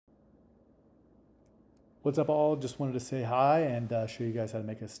What's up, all? Just wanted to say hi and show you guys how to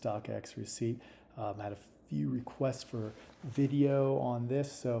make a StockX receipt. I had a few requests for video on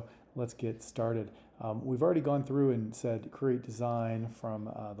this, so let's get started. We've already gone through and said create design from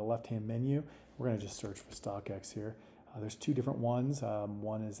the left-hand menu. We're going to just search for StockX here. There's two different ones.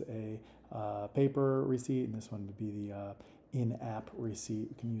 One is a paper receipt, and this one would be the in-app receipt.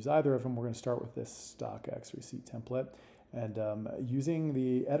 You can use either of them. We're going to start with this StockX receipt template. And using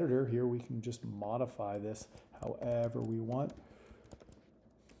the editor here, we can just modify this however we want.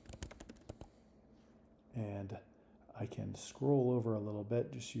 And I can scroll over a little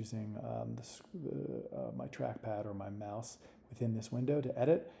bit just using my trackpad or my mouse within this window to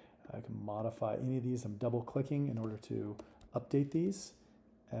edit. I can modify any of these. I'm double clicking in order to update these,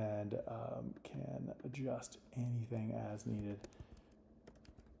 and can adjust anything as needed.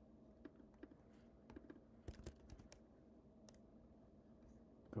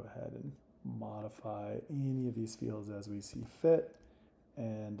 Go ahead and modify any of these fields as we see fit,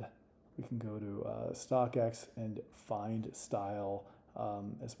 and we can go to StockX and find style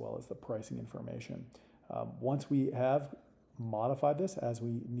as well as the pricing information. Once we have modified this as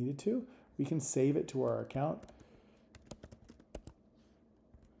we needed to, we can save it to our account.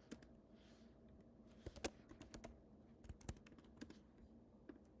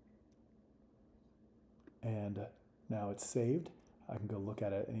 And now it's saved. I can go look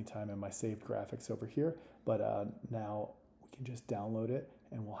at it anytime in my saved graphics over here, but now we can just download it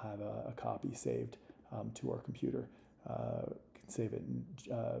and we'll have a copy saved to our computer. We can save it in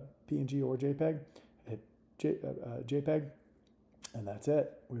PNG or JPEG. Hit JPEG, and that's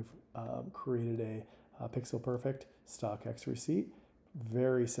it. We've created a pixel perfect StockX receipt.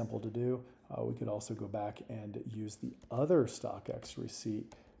 Very simple to do. We could also go back and use the other StockX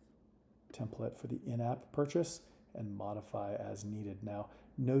receipt template for the in-app purchase and modify as needed. Now,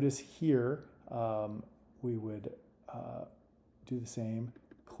 notice here, we would do the same,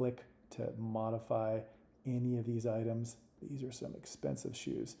 click to modify any of these items. These are some expensive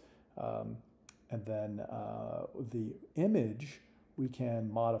shoes. And then the image we can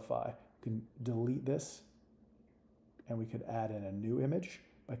modify. We can delete this and we could add in a new image.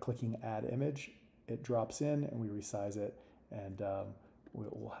 By clicking add image, it drops in and we resize it, and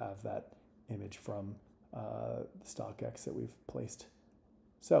we'll have that image from StockX that we've placed.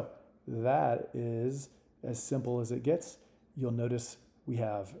 So that is as simple as it gets. You'll notice we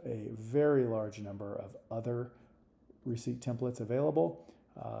have a very large number of other receipt templates available.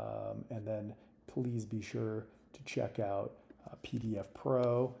 And then please be sure to check out PDF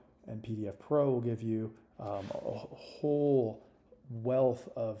Pro, and PDF Pro will give you a whole wealth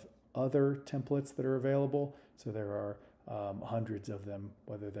of other templates that are available. So there are hundreds of them,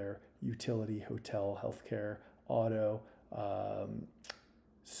 whether they're utility, hotel, healthcare, auto,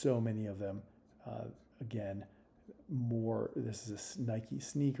 so many of them. Again, more, this is Nike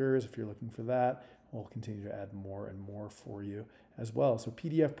sneakers. If you're looking for that, we'll continue to add more and more for you as well. So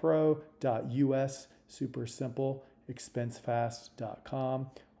pdfpro.us, super simple. Expensefast.com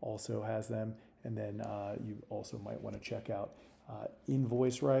also has them. And then you also might want to check out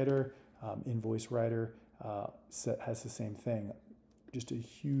Invoice Writer. Invoice Writer has the same thing. Just a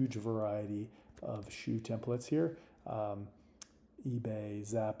huge variety of shoe templates here. eBay,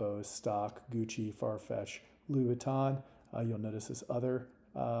 Zappos, Stock, Gucci, Farfetch, Louis Vuitton. You'll notice this other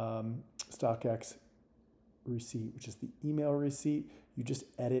StockX receipt, which is the email receipt. You just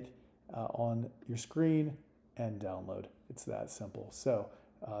edit on your screen and download. It's that simple. So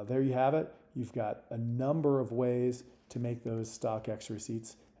there you have it. You've got a number of ways to make those StockX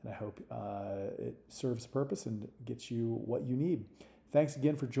receipts, and I hope it serves a purpose and gets you what you need. Thanks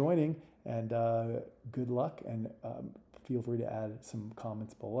again for joining, and good luck, and feel free to add some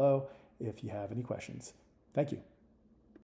comments below if you have any questions. Thank you.